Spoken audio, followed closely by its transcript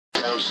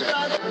Pit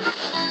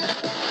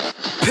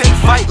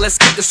fight, let's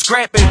get the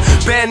scrapping.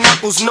 Bare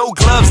knuckles, no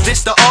gloves,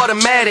 ditch the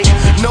automatic.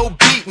 No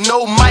beat,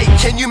 no mic,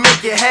 can you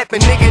make it happen?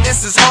 Nigga,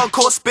 this is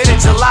hardcore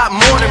spinach, a lot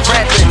more than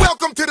rapping.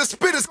 Welcome to the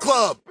Spitters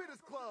Club.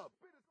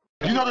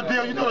 You know the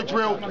deal, you know the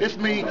drill. It's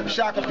me,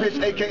 Shaka Pitts,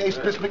 a.k.a.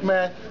 Spitz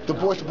McMahon, the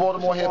voice of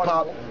Baltimore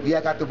hip-hop. Yeah,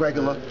 I got the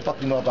regular.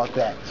 Fuck you know about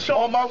that.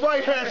 On my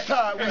right-hand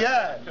side, we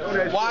have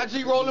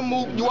YG Rollin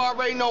Mook, you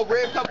already know,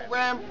 Red Cup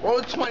Ram,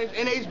 Rollin 20s,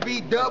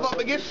 NHB, Dub up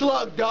and get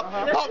slugged up.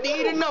 About to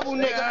eat another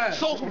nigga.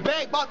 Social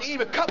Bag, about to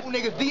eat a couple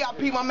niggas.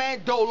 DIP my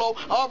man Dolo,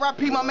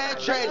 RIP my man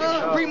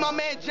Tragedy, Free my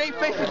man J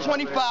Face at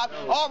 25,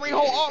 already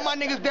hold all my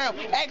niggas down.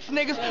 X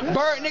niggas,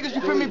 Bird niggas,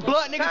 you feel me?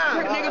 Blood niggas,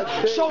 Crick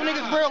niggas, show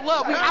niggas real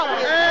love. We out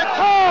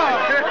there.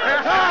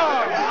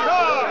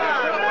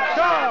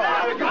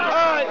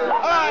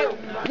 Alright,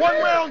 one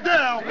round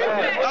down.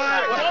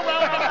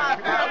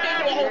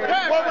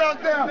 One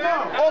round down.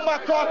 On my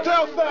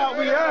cartel side,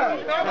 we have.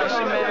 It's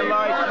your man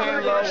Larry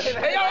Cantlow.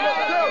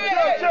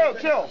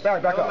 Chill.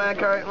 Back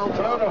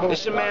up.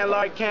 It's your man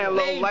Larry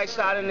Cantlow,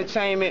 Lightside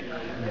Entertainment,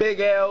 Big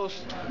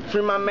L's,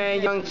 Free my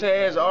man Young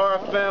Taz,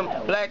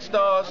 RFM, Black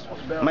Stars.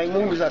 Make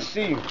movies, I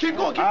see you. Keep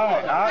going.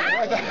 Alright.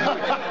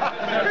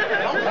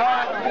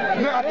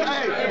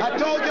 I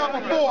told y'all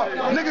before,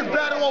 niggas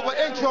battle over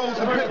intros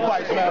and pit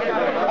fights, man.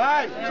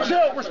 Alright,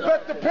 chill,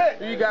 respect the pit.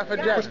 Who you got for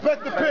Jack?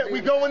 Respect the pit, we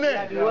going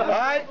in.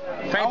 Alright?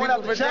 I went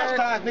out to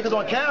chastise niggas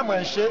on camera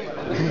and shit.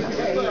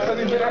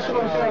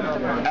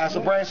 Ask a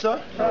brain,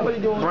 sir?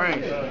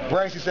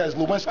 Brains, he says,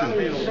 Lewinsky.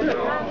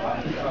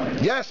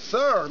 Yes,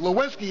 sir.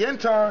 Lewinsky,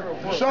 intern.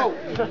 So,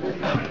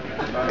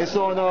 it's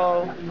on,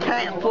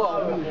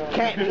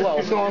 Cantlow.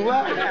 It's on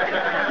left.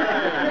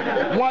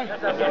 One.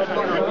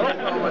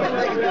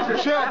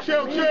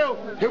 Chill.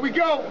 Here we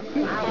go.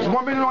 It's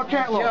 1 minute on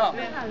Cantlow. Yo,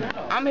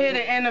 I'm here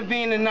to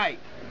intervene tonight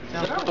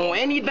on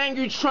anything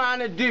you're trying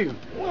to do.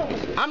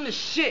 I'm the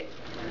shit.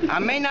 I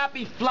may not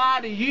be fly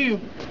to you.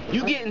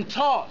 You getting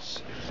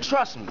tossed.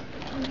 Trust me.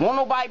 Won't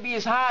nobody be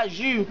as high as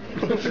you.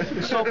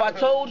 So if I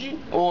told you,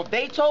 or if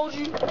they told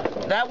you,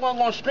 that I wasn't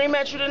gonna scream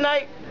at you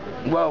tonight,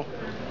 well,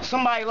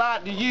 somebody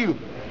lied to you.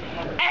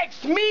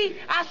 Ask me,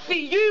 I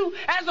see you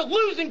as a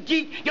losing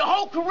geek. Your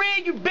whole career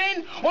you've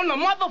been on the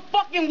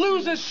motherfucking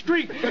losing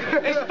streak.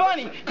 It's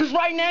funny, because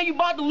right now you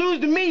about to lose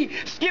to me.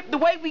 Skip the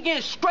way we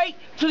get straight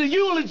to the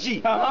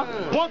eulogy.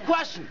 One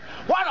question.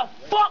 Why the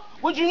fuck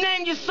would you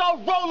name yourself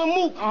Rollin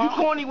Mook? You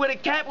corny with a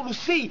capital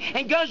C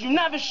and guns you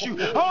never shoot.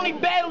 I only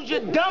battled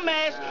your dumb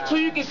ass so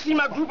you can see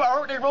my group. I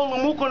heard they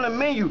Rollin Mook on the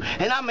menu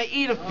and I'ma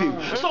eat a few.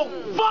 So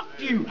fuck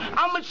you.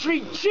 I'ma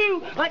treat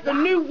you like a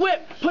new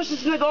whip. Push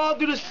this nigga all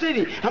through the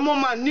city. I'm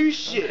on my new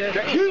shit.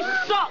 You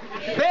suck.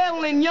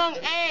 Battling young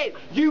Ed.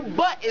 You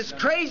butt is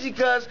crazy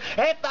cause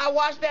after I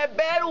watched that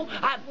battle,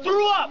 I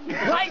threw up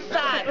right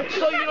side.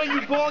 So you know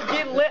you gonna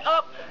get lit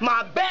up.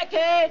 My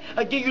backhand,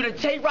 I give you the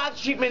Tay-Rock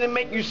treatment and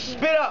make you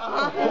spit up. So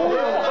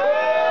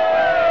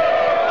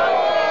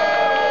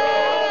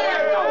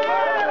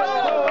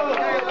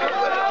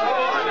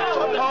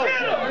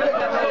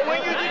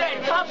when you do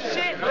that tough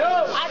shit,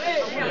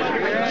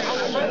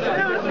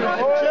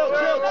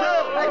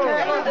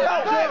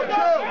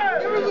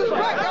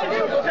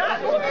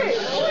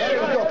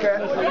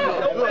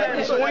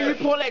 So when you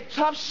pull that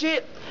tough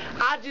shit,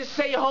 I just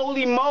say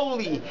holy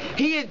moly.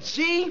 He a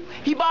G,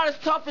 he about as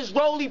tough as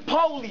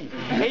roly-poly.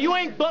 And you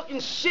ain't bucking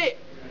shit.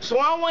 So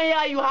I don't want to hear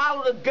how you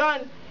hollow the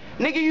gun.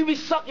 Nigga, you be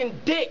sucking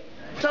dick.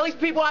 Tell these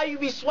people how you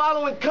be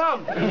swallowing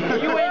cum.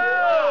 You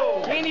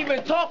ain't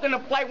even talking to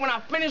fight. When I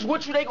finish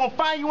with you, they gonna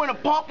find you in a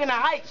park in the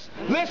Heights.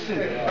 Listen,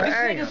 this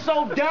nigga's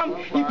so dumb,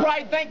 he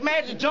probably think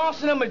Magic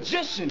Johnson a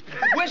magician.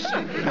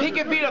 Wishing he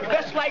could be the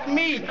best like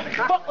me.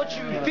 Fuck what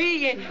you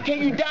vegan,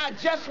 can you die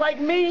just like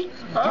me?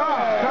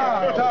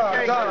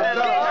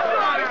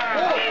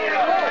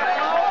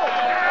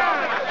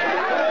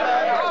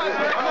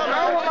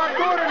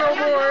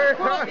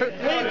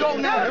 Here you go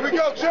now. Here we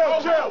go,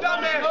 chill.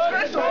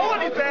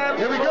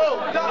 Here we go.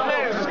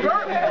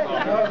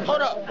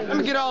 Hold up, let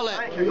me get all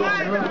that.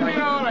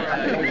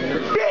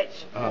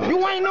 Bitch,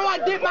 you ain't know I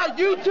did my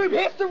YouTube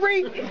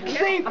history?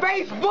 Seen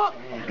Facebook?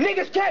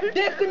 Niggas kept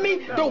dissing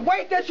me. The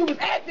way that you was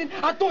acting,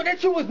 I thought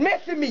that you was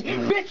missing me.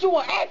 Bitch, you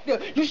an actor.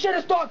 You should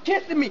have started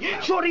kissing me.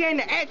 Shorty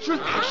ain't an actress.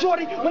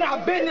 Shorty, when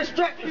I bend the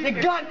strap, the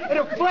gun,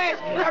 it'll flash.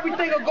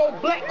 Everything will go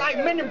black like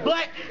Men in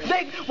Black.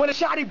 Nigga, when the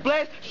shotty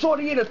blast,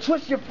 Shorty it'll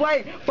twist your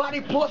flame.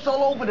 Body pulse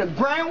all over the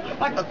ground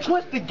like a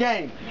twisted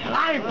game.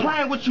 I ain't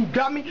playing with you,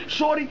 dummy.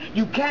 Shorty,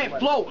 you can't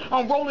flow.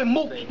 I'm Rollin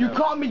Mook. You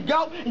call me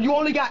goat, and you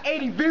only got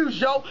 80 views,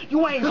 yo.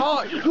 You ain't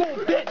hard. You a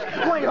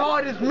bitch. You ain't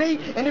hard as me.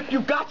 And if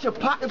you got your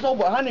pockets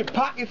over 100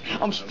 pockets,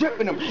 I'm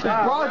stripping them. As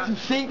broad as you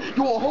see,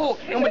 you a whore.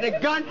 And with the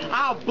gun,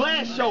 I'll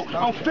blast yo.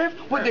 I'm fifth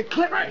with the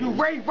clip, you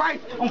Ray Rice,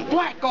 I'm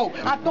Flacco.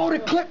 I throw the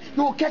clip,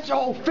 you will catch your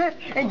whole fifth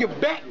and your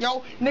back,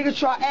 yo. Niggas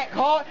try to act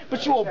hard,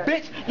 but you a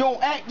bitch, you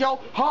don't act, yo,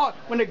 hard.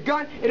 When the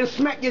gun, it'll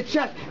smack your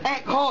chest,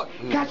 act hard.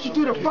 Catch you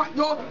through the front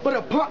door, but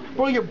a pump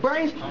roll your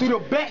brains through the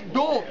back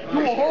door.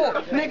 You a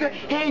whore, nigga,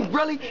 he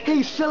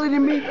ain't silly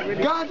than me.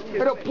 Guns,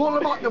 it'll pull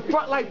him out the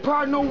front like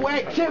paranormal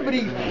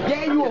activities.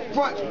 Yeah, you a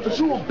front, but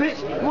you a bitch.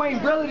 You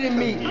ain't realer than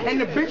me. And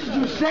the bitches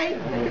you say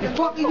they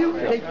fucking you,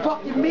 they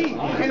fucking me.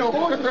 And the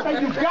horse you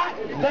say you got,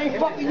 they ain't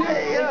fucking you,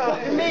 they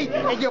fucking me.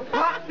 And your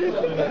pop, he's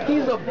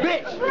a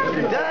bitch.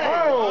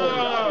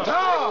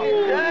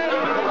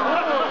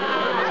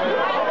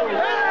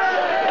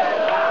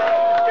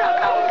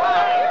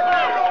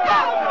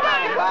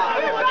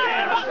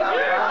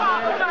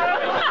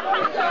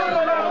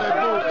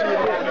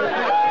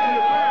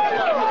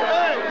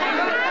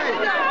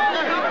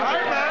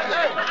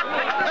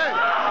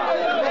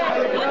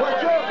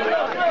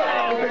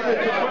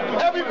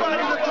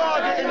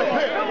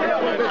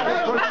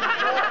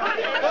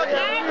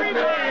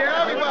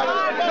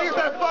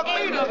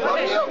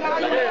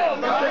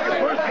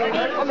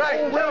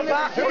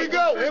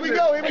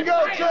 Here we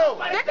go,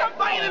 chill. They come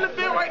fighting in the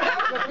field right now.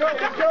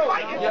 Let's go.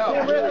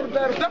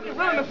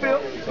 In the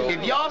field.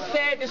 If y'all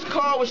said this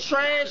car was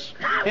trash,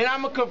 then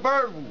I'm a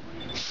convertible.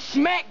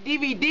 Smack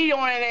DVD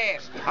on that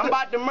ass. I'm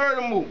about to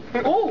murder Mook.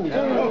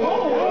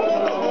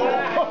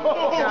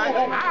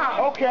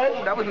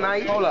 Okay, that was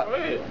nice. Hold up.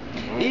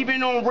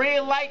 Even on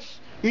red lights,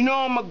 you know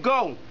I'ma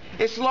go.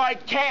 It's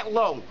like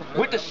Cantlow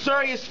with the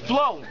serious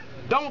flow.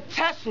 Don't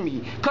test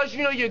me, cause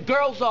you know your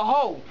girl's a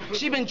hoe.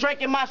 She been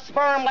drinking my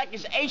sperm like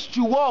it's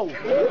H2O.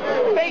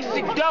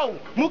 Basic dough.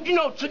 Mook, you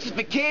know tricks is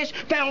for kids.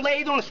 Found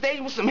ladies on the stage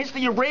with some hits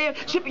in your ribs,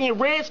 chipping your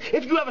ribs.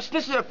 If you ever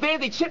snitch to the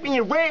feds, they chipping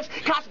your ribs.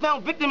 Cops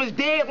found victim is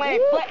dead, laying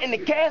flat in the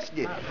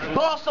casket.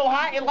 Ball so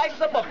hot it lights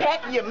up a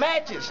pack of your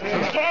matches.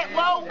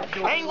 Cantlow,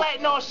 ain't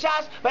letting no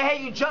shots, but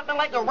hey, you jumping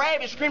like a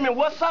rabbit, screaming,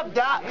 "What's up,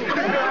 Doc?"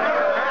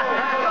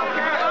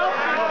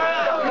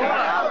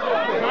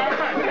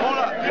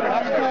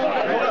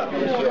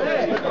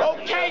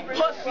 Okay,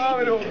 pussy,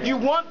 you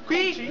want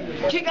beef?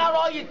 Kick out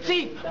all your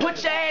teeth,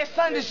 put your ass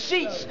under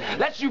sheets.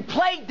 Let you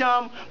play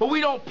dumb, but we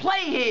don't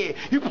play here.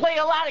 You play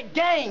a lot of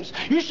games,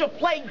 you should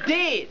play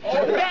dead.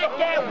 Back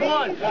at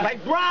one,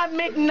 like Brian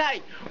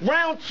McKnight,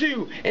 round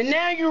 2, and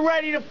now you're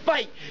ready to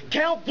fight.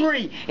 Count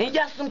 3, and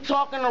yes, I'm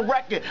talking a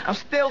record. I'm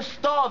still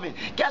starving,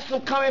 guess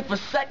I'm coming for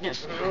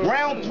seconds.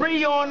 Round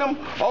 3 on them,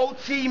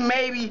 OT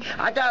maybe.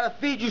 I gotta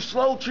feed you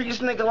slow, treat this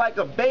nigga like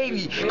a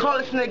baby. Call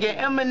this nigga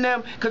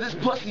Eminem, cause this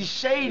pussy's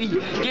shady.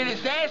 Get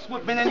his ass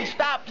whipped and then he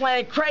stop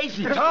playing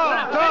crazy.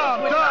 Tom.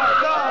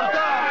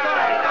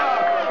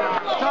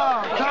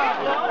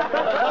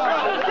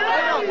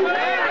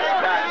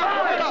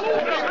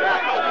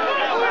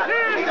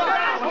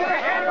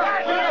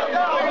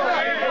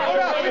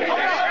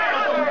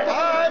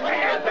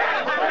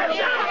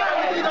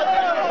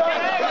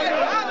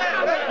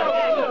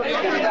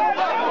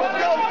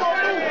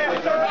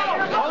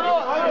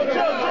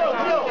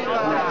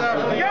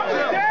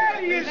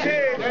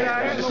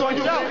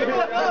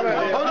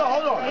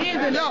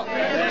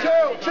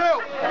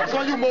 Chill. It's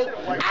on you, Mook.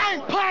 I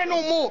ain't playing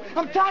no more.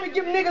 I'm tired of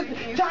giving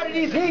niggas, tired of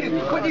these heaters.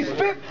 With these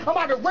 5th, I'm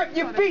about to wreck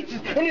your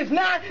features. And this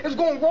 9 is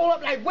gonna roll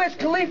up like Wiz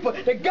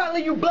Khalifa. The gun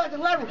leave you blood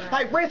and leather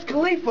like Wiz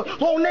Khalifa.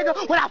 Little nigga,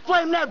 when I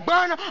flame that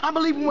burner, I'm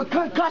leaving with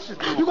concussions.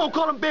 You gonna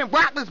call him Ben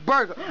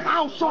Roethlisberger. I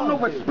don't show no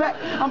respect.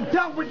 I'm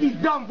done with these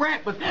dumb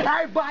rappers.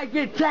 Everybody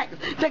get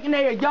tacked, thinking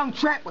they a young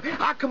trapper.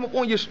 I come up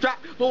on your strap,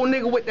 little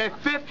nigga with that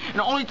 5th, and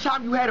the only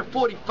time you had a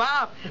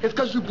 45 is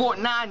cause you bought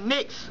 9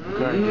 nicks.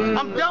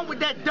 I'm done with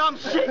that dumb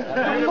shit.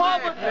 Your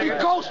father, he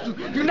coached you.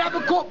 You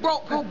never caught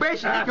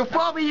probation. Your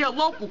father here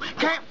local.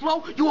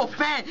 Cantlow, you a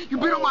fan. You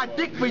been on my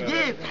dick for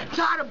years.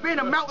 Tired of being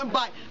a mountain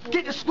bike.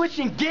 Get the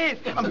switching gears.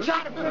 I'm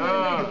tired of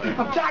niggas.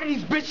 I'm tired of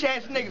these bitch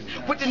ass niggas.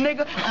 With the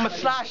nigga, I'ma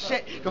slide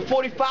shit. The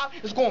 45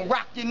 is gonna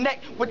rock your neck.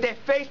 With that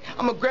face,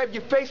 I'ma grab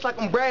your face like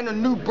I'm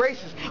branding new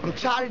braces. I'm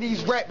tired of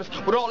these rappers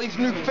with all these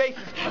new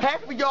faces.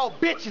 Half of y'all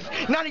bitches.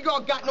 None of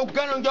y'all got no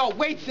gun on y'all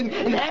weights, and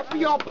half of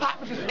y'all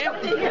pockets is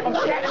empty. I'm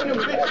catching them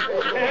bitches.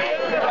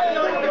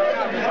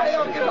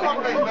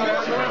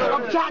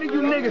 I'm tired of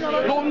you niggas.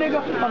 Little nigga,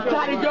 I'm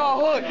tired of y'all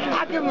hood.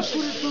 I give them a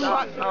shooting.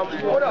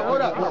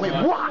 Hold up. Wait,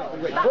 what?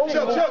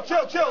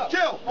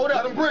 Chill. Hold up.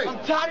 Let them breathe. I'm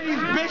tired of these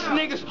bitch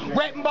niggas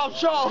rapping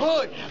about y'all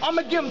hood.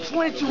 I'ma give them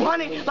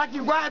 2200 like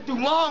you riding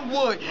through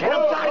Longwood. And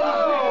I'm tired of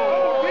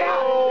these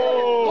bitches.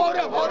 Hold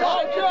up.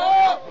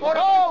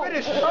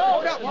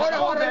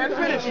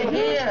 Finish.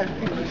 Yeah.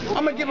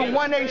 I'ma give him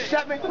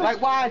 187 like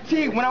YT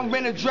when I'm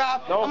in the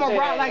drive. I'ma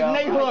ride like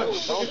neighborhood.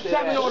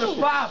 7 on the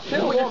 5.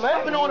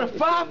 7 on the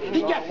 5.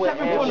 He got 7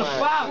 from the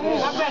 5.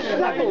 I got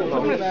 7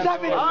 from the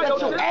 7. That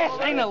your ass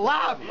ain't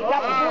alive.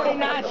 That's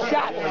 49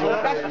 shots.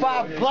 That's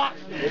 5 blocks.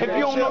 If you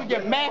don't know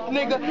your math,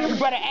 nigga, you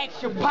better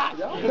ask your pops.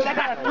 Cause I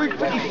got a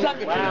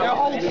 357 and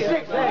hold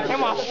 6.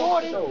 And my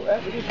 40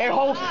 and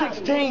hold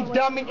 16,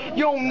 dummy.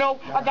 You don't know.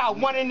 I got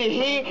 1 in the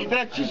head that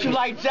I treat you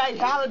like Jay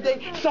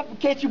Holiday.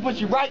 Suffocate you, put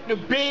you right in the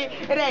bed.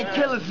 It ain't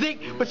Killer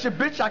Zeke, but your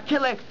bitch, I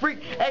kill that freak.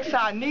 Ask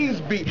how her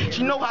knees beat.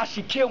 She know how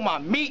she kill my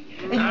meat.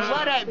 And you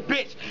love that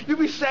bitch. You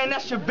be saying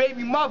that's your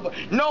baby mother.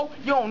 No,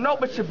 you don't know,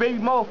 but your baby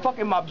mother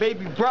fucking my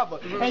baby brother.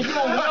 And you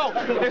don't know,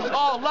 it's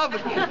all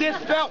lovers. This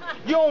felt,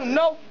 you don't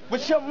know.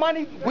 With your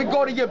money, we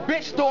go to your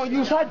bitch store and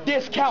use her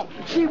discount.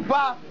 She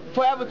buy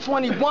Forever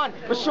 21,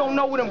 but she don't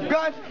know with them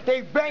guns,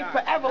 they bang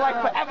forever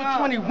like Forever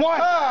 21. Tom.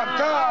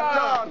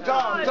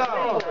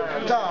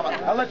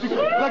 I'll let you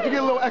get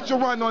a little extra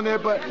run on there,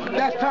 but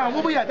that's time.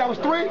 Where we at? That was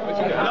 3?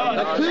 No,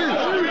 that's 2.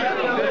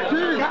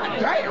 God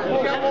damn.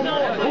 Who got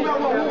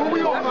one? Who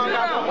we on?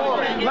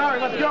 Larry,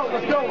 let's go.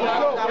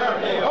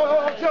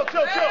 Oh, chill.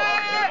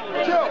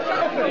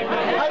 Listen,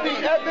 I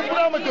need this is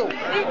what I'm gonna do.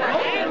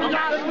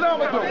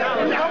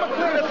 I'm gonna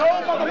clear this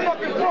whole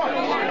motherfucking front.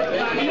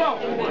 Yo,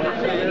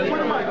 where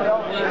the mic, yo?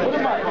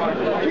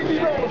 Keep me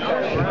rolling.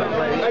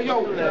 Hey, yo,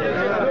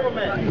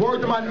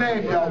 word to my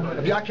name, yo.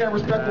 If y'all can't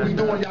respect what we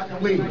doing, y'all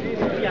can leave.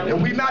 If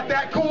we not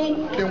that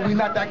cool, then we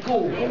not that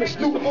cool.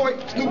 Snoop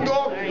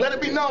Dogg, let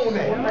it be known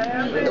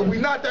that. If we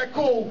not that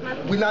cool,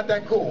 we not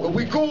that cool. If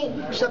we cool,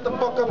 shut the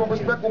fuck up and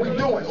respect what we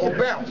doing, or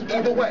bounce.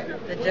 Either way.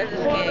 The judges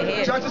can't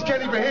hear. Judges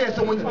can't even hear.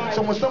 So when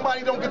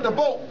somebody don't get the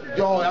vote,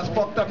 yo, that's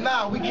fucked up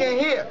now. We can't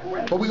hear,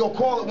 but we gonna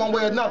call it one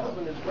way or another.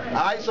 All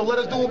right, so let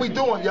us do what we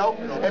doing, yo.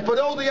 And for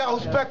those of y'all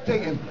who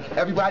spectating,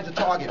 everybody's a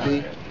target,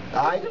 B.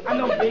 All right? I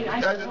know, big.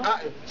 I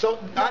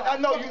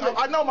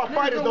know my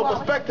fighters though, but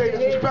spectators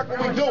respect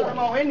what we doing. Come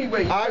on,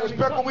 anyway. I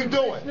respect what we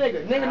doing.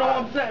 Nigga know what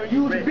I'm saying.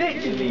 You the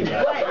bitch.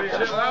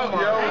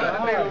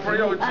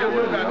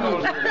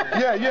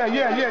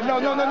 Yeah. No.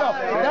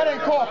 That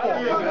ain't called for.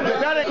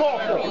 That ain't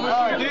called for.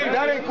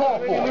 That ain't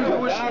called for.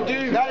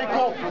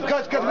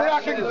 Because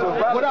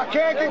what I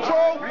can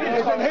control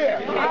is in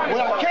here.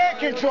 What I can't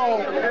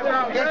control is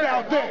out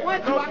there.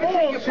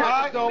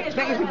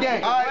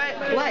 All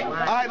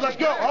right, let's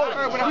go. We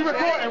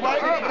recording,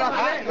 right?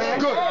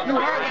 Good.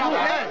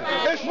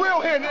 It's real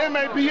here in the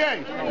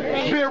MABA.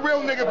 Be a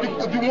real nigga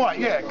if you want.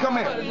 Yeah, come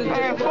here.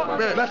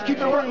 Let's keep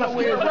it real.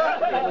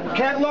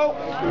 Cantlow,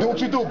 do what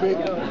you do, big.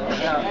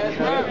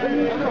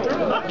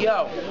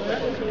 Yo,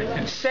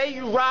 say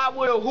you ride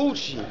with a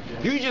hoochie.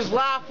 You just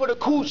lie for the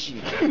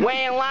coochie.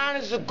 Wearing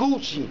liners of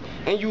Gucci.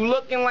 And you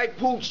looking like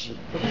Poochie.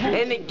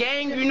 In the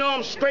gang, you know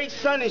I'm straight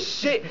son and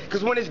shit.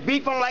 Cause when it's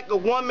beef, I'm like a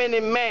woman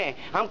and man.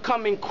 I'm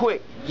coming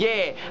quick.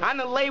 Yeah, I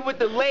done lay with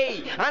the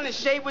laid. I done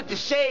shave with the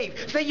shave.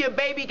 Say your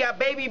baby got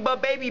baby,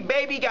 but baby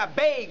got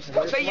babes.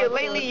 Say your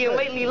lately,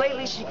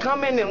 she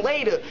coming in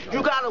later.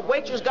 You got a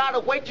waitress,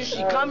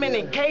 she coming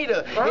and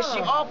cater. And she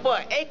offer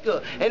an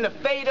acre and a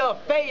fader.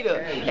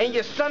 And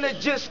your son is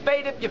just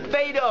fade if you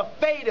fader.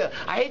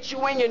 I hit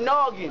you in your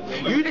noggin.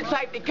 You the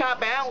type to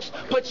cop an ounce,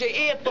 put your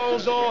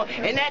earphones on,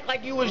 and act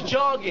like you was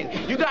jogging.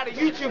 You got a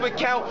YouTube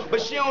account,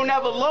 but she don't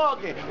ever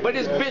log in. But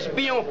this bitch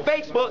be on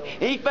Facebook,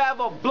 and he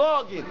forever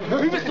blogging.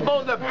 We was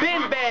supposed to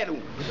been battle.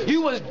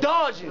 You was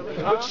dodging,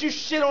 but you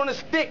shit on the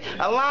stick.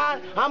 A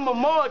line, I'm a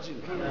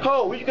margin.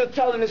 Ho, what you gonna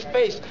tell in his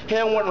face? He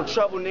don't want no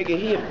trouble, nigga.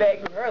 He a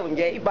bag of Hurling,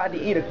 yeah. He about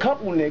to eat a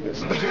couple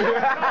niggas.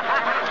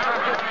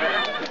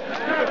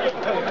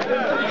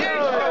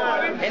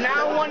 And I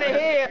don't want to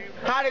hear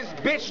how this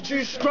bitch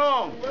too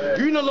strong.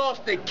 You done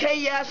lost to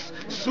KS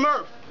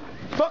Smurf.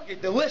 Fuck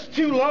it, the list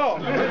too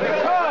long. Tom.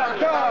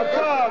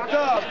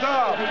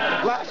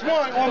 Last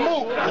one on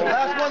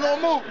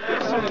Mook.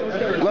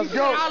 Let's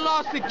go. I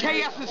lost to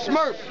KS and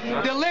Smurf.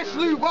 The list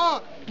too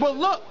long. But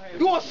look,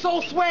 you a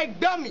soul swag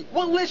dummy.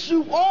 What list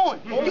you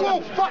on? You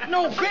won't fuck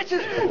no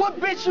bitches. What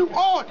bitch you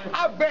on?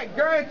 I bet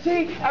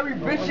guarantee every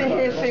bitch in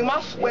here say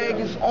my swag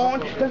is on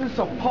because it's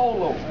a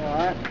polo. You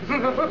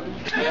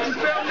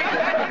feel me?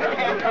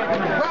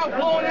 Bro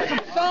blowing in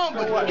some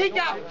Sambas. He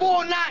got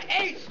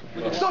 498s.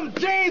 Some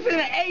jeans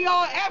and an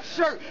ARF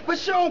shirt, but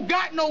she don't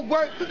got no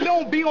work. You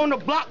don't be on the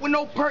block with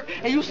no perk,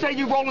 and you say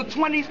you rolling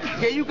 20s?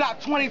 Yeah, you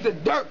got 20s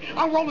of dirt.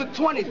 I'm rolling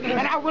 20s,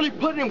 and I really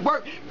put in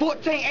work.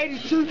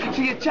 1482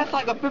 to your chest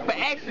like a fifth of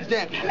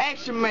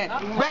action man.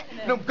 Right?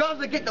 Them guns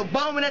that get the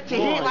bombing at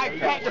your head like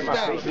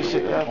Pakistan.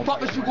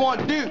 Fuck what you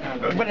gonna do?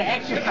 But the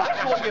action shots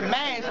for your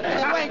mans,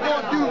 you ain't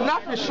gonna do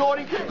nothing,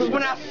 shorty. Cause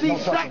when I see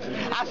sex,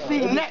 I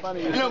see next.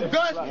 And them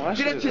guns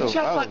get at your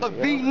chest like a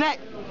V-neck.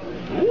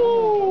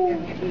 Woo!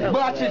 But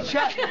at your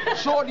chest,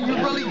 shorty, you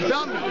really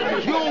dummy.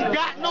 You don't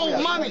got no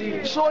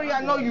money. Shorty,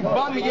 I know you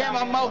bummy. Yeah,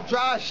 my mouth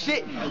dry as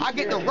shit. I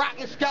get the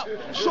rockin' scalp.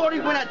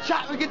 Shorty, when that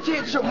chopper get to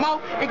your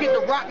mouth, it get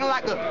the rockin'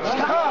 like a...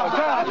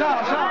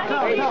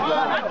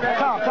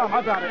 Tom,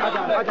 I got it.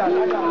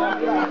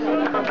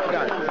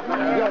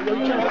 Yo,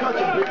 you can't touch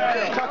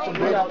him,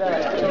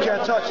 bitch. You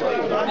can't touch him.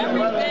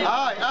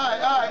 All right.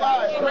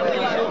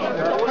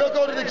 We'll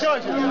go to the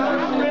judges.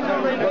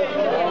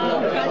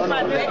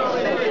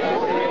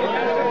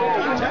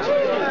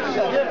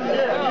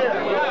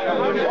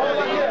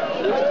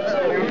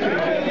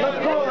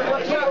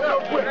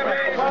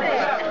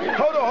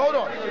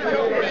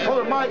 Hold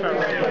on, Mike.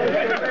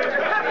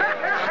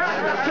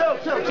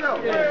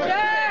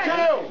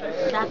 Chill.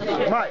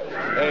 Mike.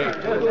 Hey,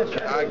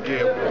 I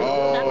give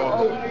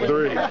all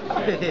 3.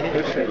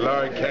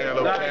 Larry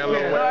Cantlow.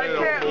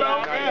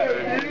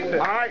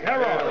 All right,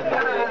 Harold.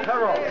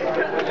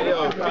 Hey,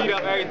 yo, feed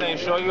up everything,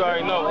 show you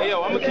already know. Hey,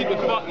 yo, I'm gonna keep it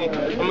funky.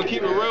 I'm gonna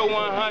keep it real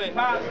 100. And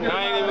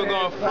I ain't even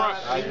gonna front.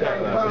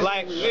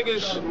 Like,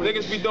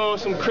 niggas be doing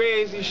some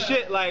crazy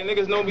shit. Like,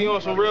 niggas don't be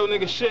on some real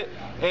nigga shit.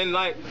 And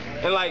like,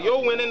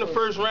 yo went in the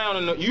first round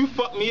and you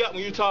fucked me up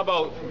when you talk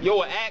about,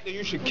 yo, an actor,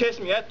 you should kiss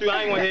me. That dude,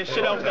 I ain't wanna hear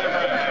shit else that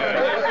round. You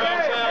know what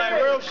I'm saying?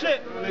 Like, real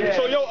shit.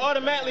 So yo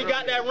automatically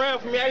got that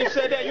round for me. I didn't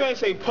say that. You ain't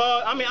say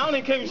pause. I mean, I don't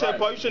even care if you said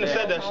pause. You shouldn't have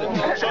said that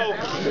shit. So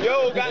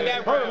yo got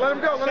that round. Let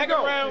him go.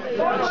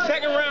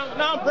 Second round.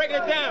 Now I'm breaking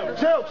it down.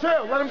 Chill.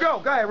 Let him go.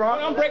 Go ahead, Ron.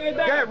 I'm breaking it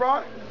down. Go ahead,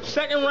 Ron.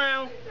 Second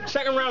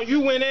round,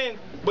 you went in,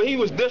 but he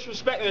was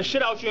disrespecting the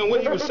shit out you, and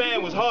what he was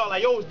saying was hard.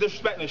 Like, yo was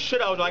disrespecting the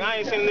shit out. Like, I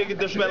ain't seen a nigga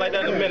disrespect like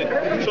that in a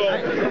minute. So,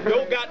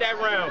 yo got that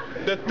round.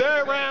 The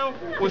third round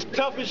was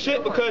tough as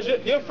shit because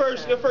your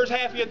first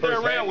half of your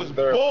third round was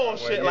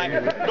bullshit. Like,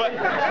 but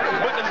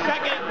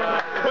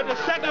the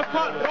second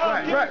part,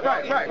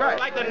 Right.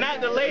 like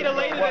the later,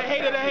 the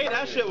hater,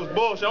 that shit was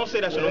bullshit. Don't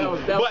say that shit no more.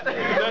 But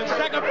the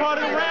second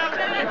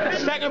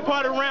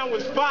part of the round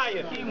was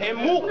fire. And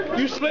Mook,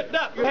 you slipped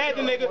up. You had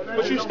the nigga,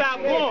 but you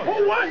stopped going.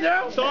 Who won,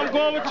 yo? So I'm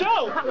going with Joe.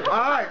 All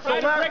right, so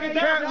last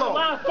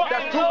Cantlow.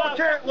 That's 2 on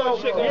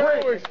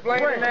Cantlow.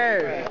 Explain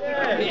that.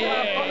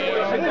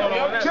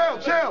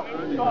 Chill.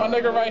 My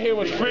nigga right here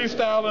was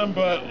freestyling,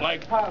 but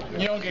like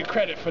you don't get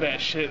credit for that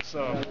shit,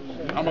 so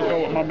I'm gonna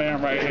go with my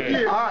man right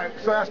here. All right,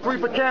 so that's 3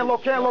 for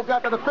Cantlow. Cantlow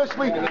got that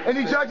officially.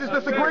 Any judges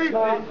disagree?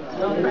 All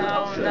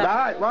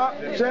right, Rob.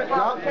 Check,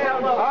 Rob.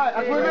 All right,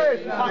 that's what it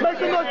is. Make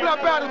some noise for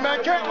that battle, man.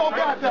 Cantlow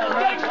got that,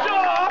 man.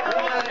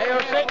 Hey, yo,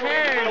 shake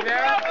hands,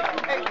 man.